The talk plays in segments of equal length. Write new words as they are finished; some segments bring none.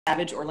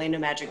DaneSavage,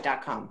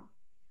 OrlandoMagic.com.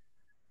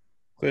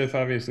 Cliff,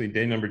 obviously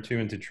day number 2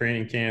 into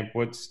training camp.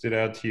 What stood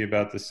out to you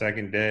about the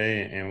second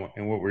day,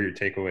 and what were your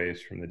takeaways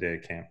from the day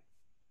of camp?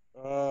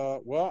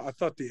 Well, I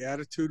thought the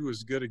attitude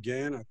was good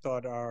again. I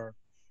thought our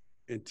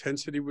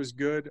intensity was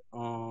good.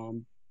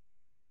 We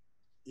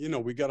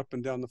got up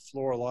and down the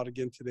floor a lot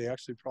again today,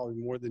 actually probably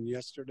more than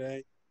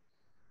yesterday.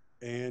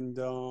 And,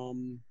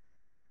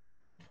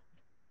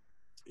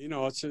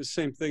 it's the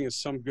same thing as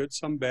some good,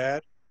 some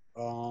bad.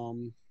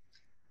 We'll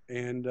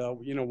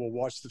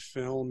watch the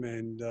film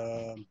and,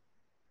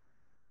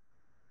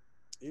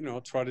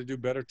 try to do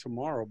better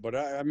tomorrow. But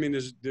I mean,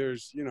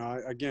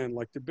 again,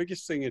 like the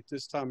biggest thing at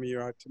this time of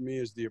year to me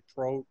is the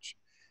approach.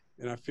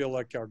 And I feel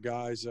like our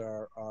guys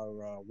are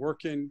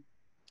working,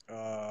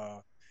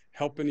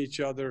 helping each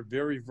other,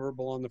 very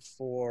verbal on the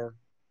floor,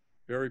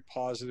 very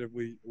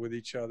positively with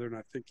each other. And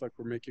I think like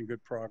we're making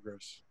good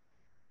progress.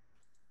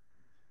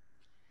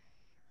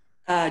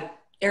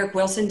 Eric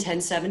Wilson,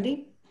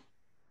 1070.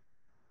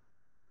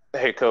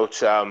 Hey,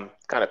 Coach, kind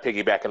of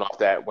piggybacking off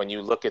that, when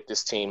you look at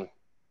this team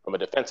from a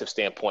defensive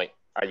standpoint,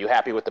 are you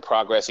happy with the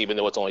progress, even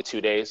though it's only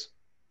 2 days?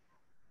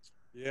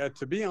 Yeah,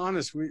 to be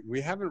honest,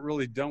 we haven't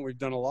really we've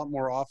done a lot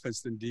more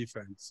offense than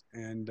defense.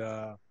 And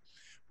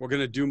we're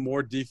going to do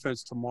more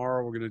defense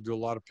tomorrow. We're going to do a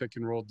lot of pick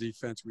and roll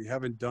defense. We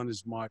haven't done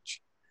as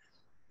much,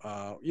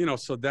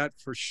 so that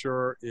for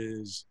sure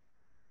is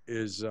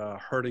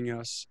hurting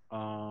us.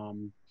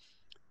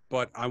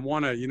 But I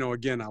want to,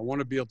 again, I want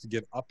to be able to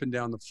get up and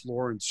down the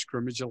floor and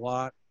scrimmage a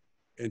lot.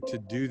 And to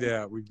do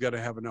that, we've got to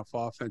have enough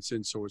offense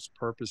in so it's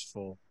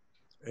purposeful.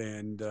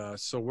 And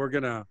so we're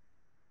going to,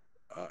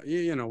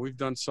 we've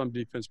done some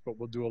defense, but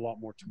we'll do a lot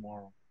more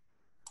tomorrow.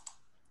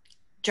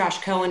 Josh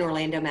Cohen,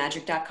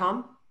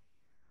 OrlandoMagic.com.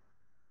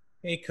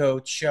 Hey,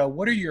 Coach.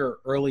 What are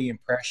your early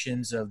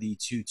impressions of the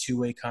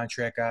two-way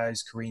contract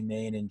guys, Kareem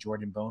Mayen and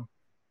Jordan Bone?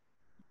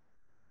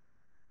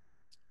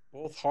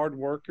 Both hard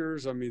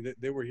workers. I mean,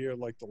 they were here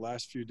like the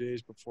last few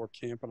days before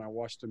camp, and I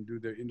watched them do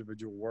their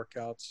individual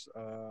workouts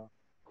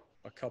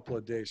a couple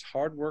of days.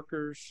 Hard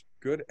workers,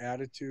 good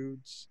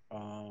attitudes,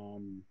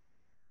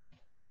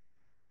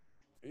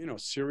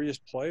 serious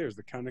players,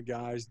 the kind of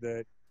guys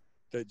that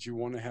you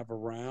want to have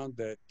around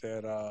that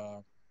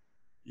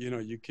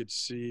you could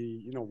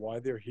see, why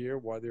they're here,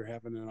 why they're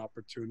having an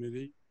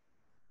opportunity.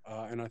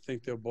 And I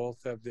think they'll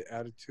both have the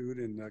attitude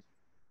and the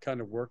kind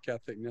of work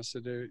ethic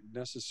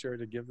necessary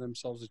to give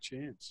themselves a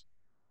chance.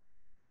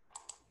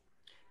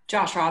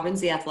 Josh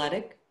Robbins, The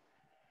Athletic.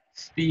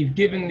 Steve,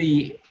 given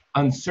the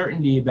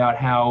uncertainty about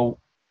how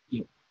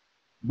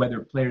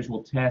whether players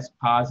will test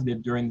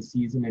positive during the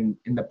season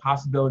and the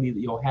possibility that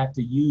you'll have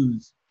to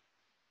use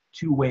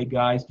two-way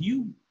guys, do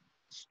you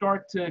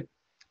start to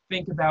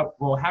think about,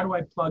 well, how do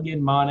I plug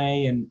in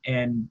Mane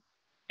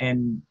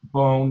and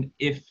Bone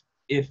if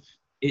it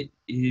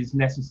is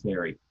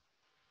necessary?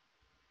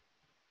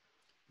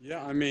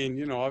 Yeah, I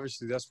mean,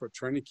 obviously that's what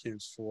training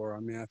camp's for.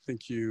 I mean, I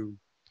think you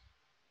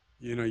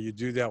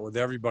do that with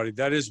everybody.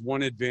 That is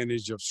one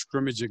advantage of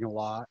scrimmaging a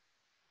lot.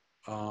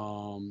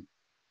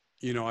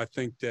 I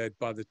think that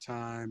by the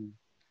time,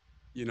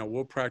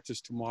 we'll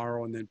practice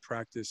tomorrow and then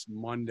practice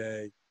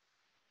Monday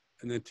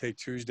and then take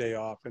Tuesday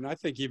off. And I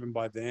think even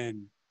by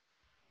then,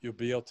 you'll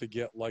be able to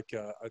get like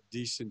a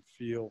decent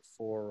feel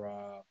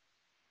for,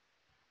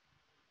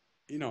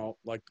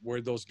 like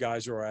where those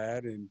guys are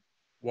at and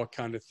what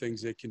kind of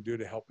things they can do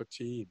to help a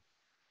team.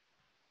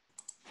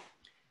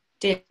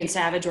 Dane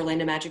Savage,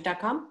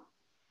 OrlandoMagic.com.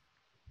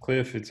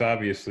 Cliff, it's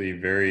obviously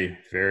very,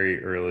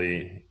 very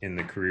early in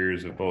the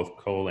careers of both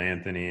Cole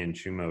Anthony and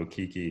Chuma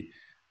Okeke.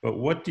 But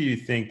what do you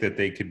think that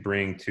they could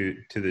bring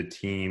to the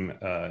team,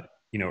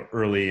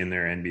 early in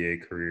their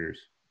NBA careers?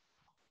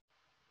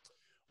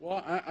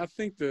 Well, I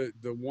think the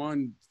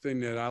one thing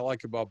that I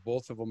like about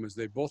both of them is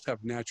they both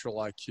have natural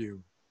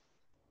IQ.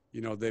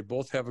 They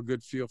both have a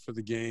good feel for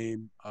the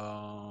game.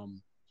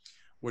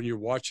 When you're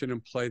watching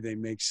them play, they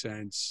make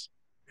sense.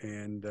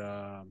 And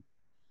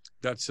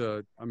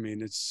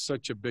it's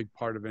such a big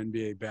part of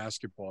NBA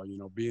basketball,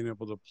 being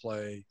able to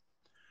play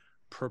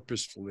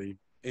purposefully.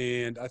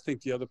 And I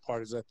think the other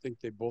part is I think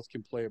they both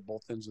can play at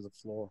both ends of the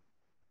floor.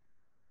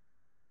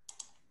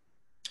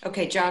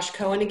 Okay, Josh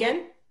Cohen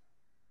again.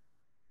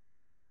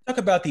 Talk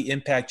about the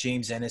impact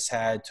James Ennis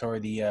had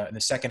toward in the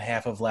second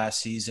half of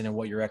last season and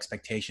what your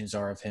expectations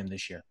are of him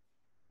this year.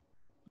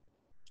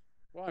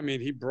 Well, I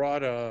mean, he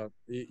brought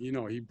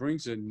he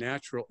brings a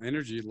natural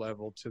energy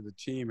level to the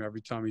team every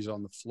time he's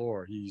on the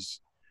floor.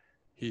 He's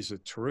a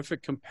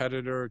terrific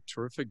competitor,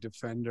 terrific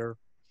defender,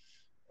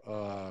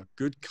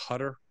 good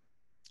cutter.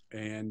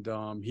 And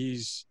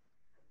he's,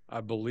 I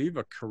believe,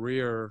 a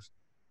career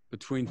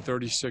between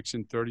 36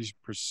 and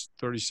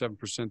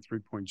 37%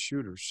 three-point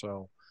shooter.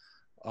 So,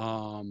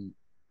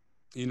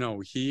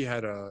 he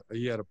had a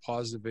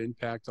positive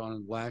impact on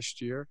him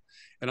last year,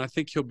 and I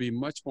think he'll be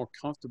much more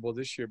comfortable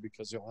this year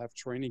because he'll have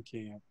training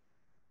camp.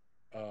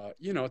 To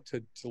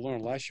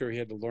learn. Last year he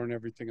had to learn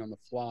everything on the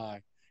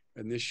fly,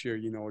 and this year,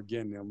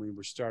 again, I mean,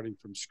 we're starting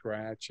from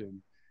scratch,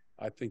 and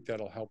I think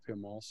that'll help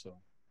him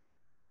also.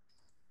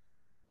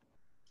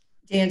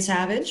 Dan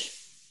Savage.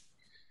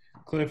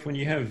 Cliff, when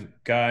you have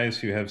guys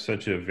who have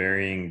such a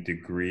varying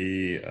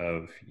degree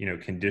of,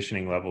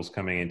 conditioning levels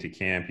coming into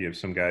camp, you have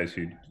some guys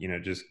who,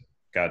 just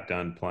got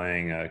done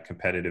playing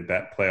competitive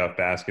playoff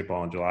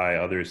basketball in July,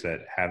 others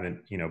that haven't,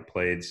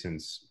 played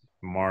since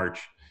March.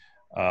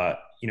 How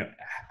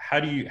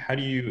do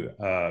you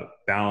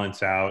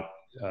balance out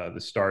the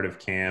start of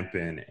camp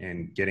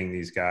and getting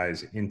these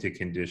guys into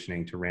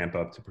conditioning to ramp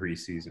up to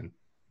preseason?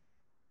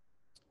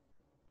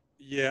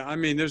 Yeah, I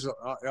mean,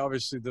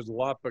 obviously there's a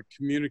lot, but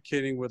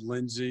communicating with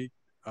Lindsay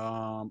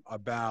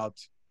about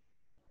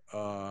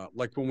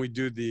like when we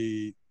do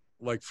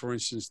like for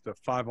instance, the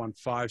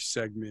 5-on-5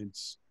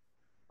 segments.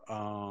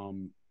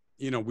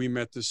 We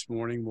met this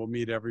morning. We'll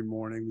meet every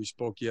morning. We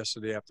spoke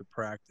yesterday after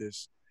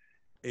practice,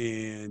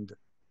 and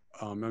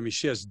I mean,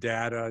 she has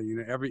data.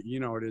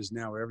 It is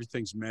now.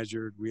 Everything's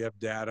measured. We have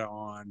data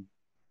on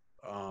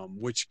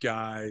which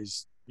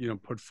guys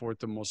put forth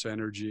the most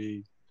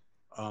energy.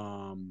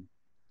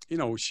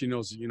 She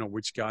knows,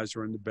 which guys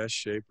are in the best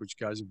shape, which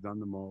guys have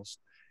done the most.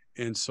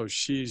 And so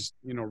she's,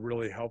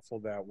 really helpful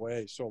that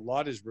way. So a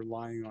lot is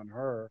relying on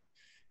her.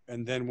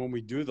 And then when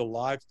we do the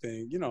live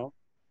thing,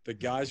 the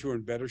guys who are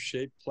in better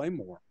shape play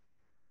more.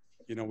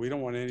 We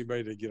don't want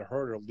anybody to get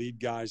hurt or lead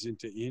guys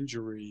into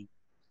injury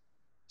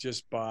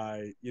just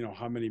by,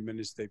 how many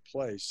minutes they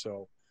play.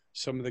 So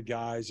some of the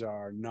guys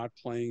are not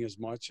playing as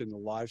much in the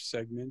live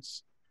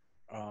segments.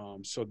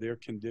 So their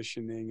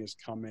conditioning is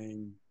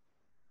coming,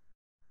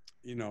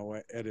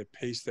 at a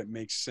pace that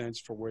makes sense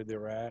for where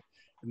they're at.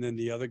 And then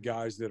the other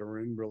guys that are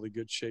in really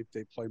good shape,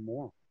 they play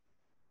more.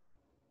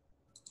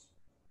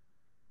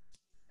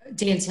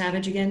 Dan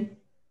Savage again.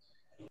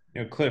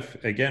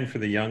 Cliff, again, for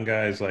the young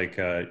guys like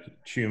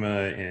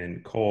Chuma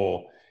and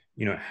Cole,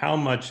 how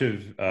much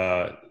of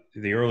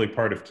the early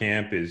part of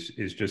camp is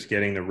just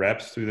getting the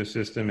reps through the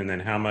system, and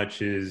then how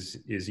much is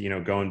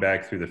going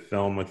back through the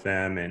film with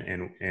them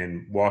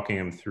and walking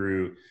them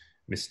through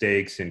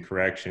mistakes and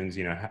corrections?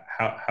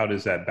 How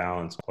does that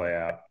balance play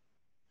out?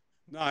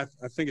 No, I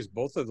think it's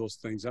both of those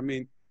things. I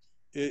mean,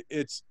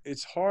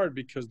 it's hard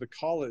because the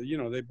college,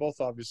 they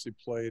both obviously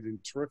played in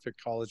terrific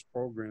college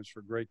programs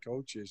for great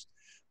coaches,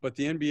 but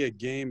the NBA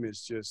game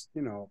is just,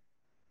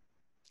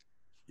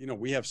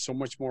 we have so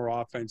much more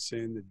offense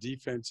in. The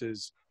defense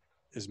is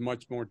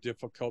much more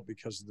difficult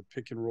because of the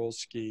pick and roll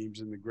schemes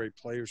and the great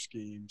player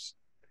schemes.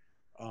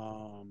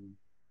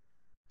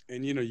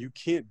 And, you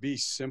can't be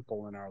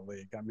simple in our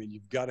league. I mean,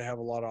 you've got to have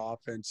a lot of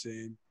offense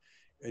in,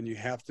 and you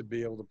have to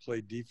be able to play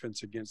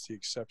defense against the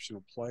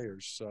exceptional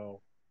players.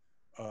 So,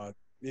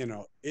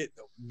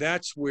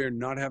 that's where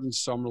not having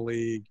summer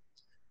league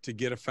to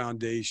get a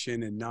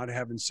foundation and not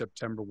having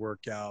September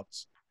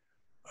workouts,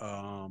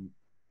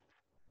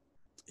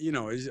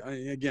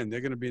 again,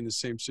 they're going to be in the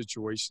same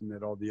situation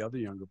that all the other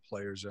younger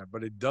players are,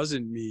 but it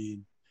doesn't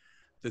mean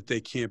that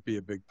they can't be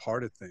a big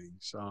part of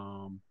things.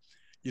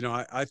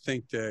 I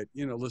think that,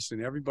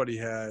 listen, everybody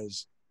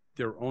has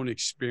their own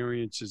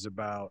experiences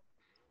about,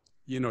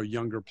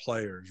 younger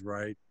players,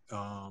 right?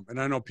 And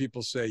I know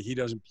people say he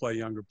doesn't play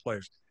younger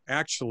players.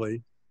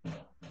 Actually,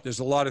 there's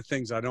a lot of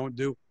things I don't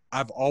do.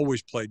 I've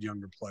always played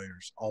younger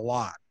players, a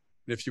lot.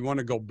 And if you want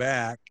to go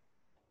back,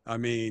 I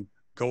mean,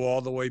 go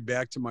all the way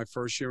back to my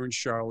first year in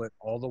Charlotte,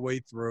 all the way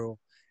through,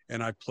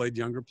 and I played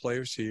younger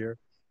players here.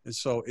 And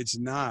so it's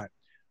not,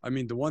 I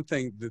mean,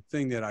 the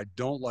thing that I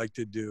don't like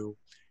to do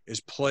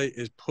is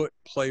put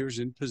players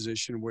in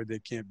position where they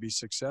can't be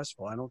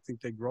successful. I don't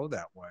think they grow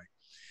that way.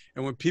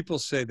 And when people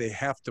say they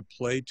have to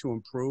play to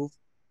improve,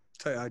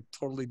 I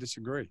totally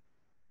disagree.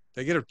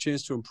 They get a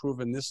chance to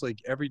improve in this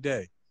league every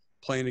day,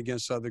 playing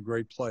against other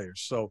great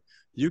players. So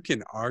you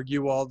can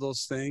argue all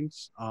those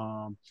things,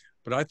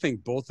 but I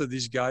think both of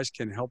these guys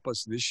can help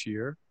us this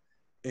year.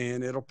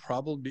 And it'll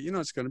probably be,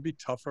 it's going to be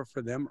tougher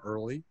for them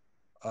early.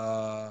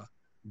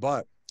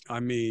 But, I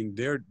mean,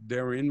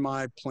 they're in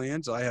my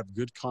plans. I have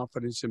good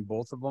confidence in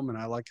both of them, and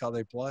I like how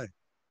they play.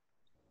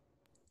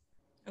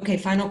 Okay,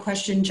 final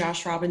question,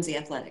 Josh Robbins, The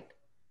Athletic.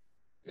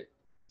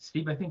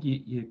 Steve, I think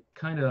you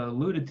kind of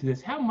alluded to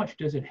this. How much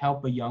does it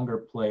help a younger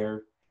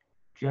player,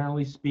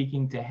 generally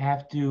speaking, to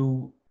have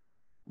to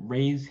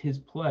raise his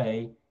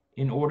play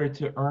in order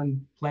to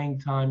earn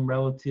playing time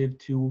relative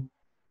to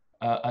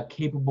a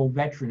capable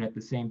veteran at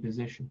the same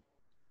position?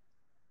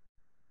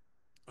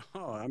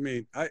 Oh, I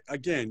mean, I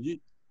think,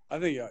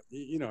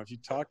 if you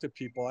talk to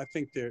people, I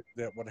think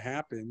that what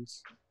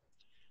happens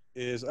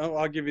is,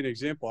 I'll give you an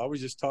example. I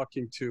was just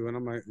talking to, and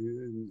I'm going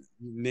to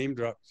name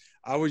drop,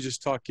 I was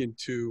just talking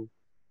to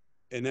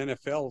an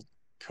NFL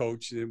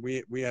coach, and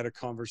we had a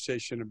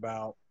conversation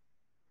about,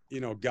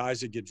 guys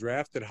that get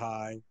drafted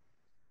high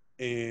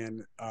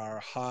and are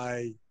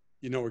high,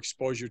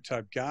 exposure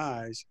type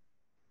guys,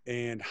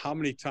 and how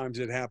many times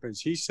it happens,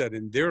 he said,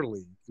 in their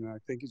league, and I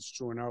think it's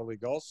true in our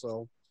league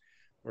also,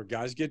 where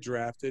guys get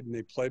drafted and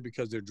they play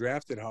because they're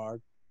drafted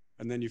hard.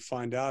 And then you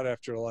find out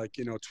after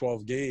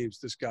 12 games,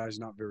 this guy's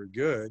not very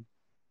good.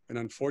 And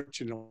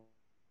unfortunately,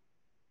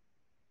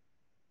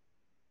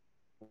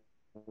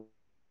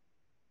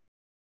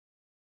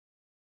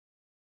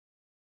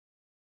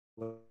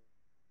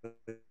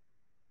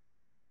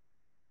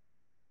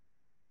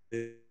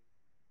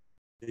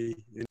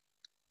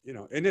 you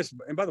know,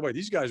 and by the way,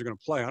 these guys are going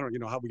to play. I don't, you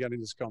know, how we got into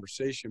this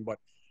conversation, but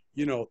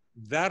you know,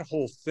 that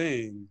whole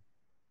thing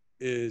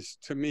is,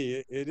 to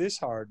me, it is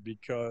hard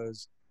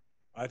because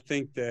I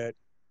think that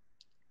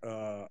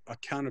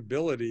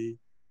accountability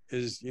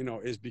is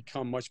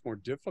become much more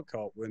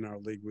difficult in our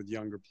league with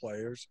younger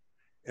players.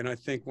 And I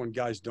think when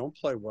guys don't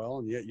play well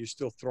and yet you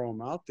still throw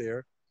them out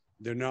there,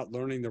 they're not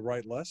learning the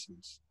right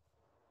lessons.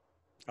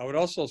 I would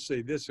also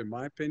say this, in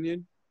my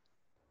opinion,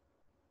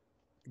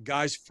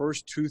 guys'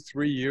 first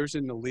 2-3 years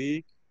in the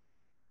league,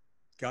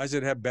 guys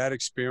that have bad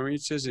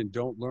experiences and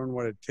don't learn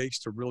what it takes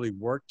to really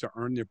work to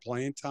earn their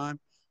playing time,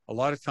 a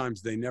lot of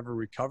times they never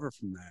recover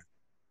from that.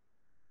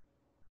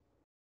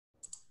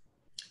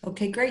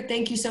 Okay, great.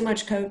 Thank you so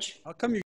much, Coach. How come you